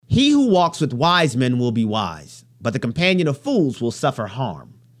He who walks with wise men will be wise, but the companion of fools will suffer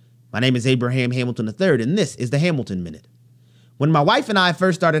harm. My name is Abraham Hamilton III, and this is the Hamilton Minute. When my wife and I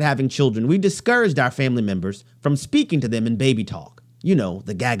first started having children, we discouraged our family members from speaking to them in baby talk. You know,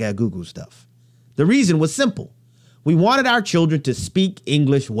 the gaga goo stuff. The reason was simple. We wanted our children to speak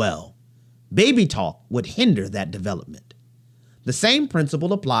English well. Baby talk would hinder that development. The same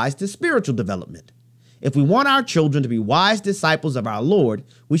principle applies to spiritual development. If we want our children to be wise disciples of our Lord,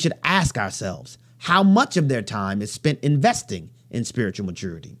 we should ask ourselves how much of their time is spent investing in spiritual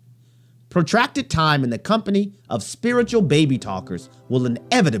maturity. Protracted time in the company of spiritual baby talkers will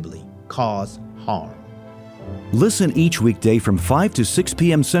inevitably cause harm. Listen each weekday from 5 to 6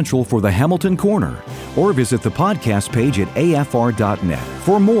 p.m. Central for the Hamilton Corner, or visit the podcast page at afr.net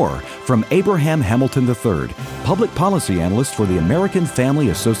for more from Abraham Hamilton III, Public Policy Analyst for the American Family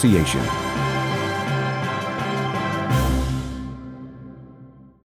Association.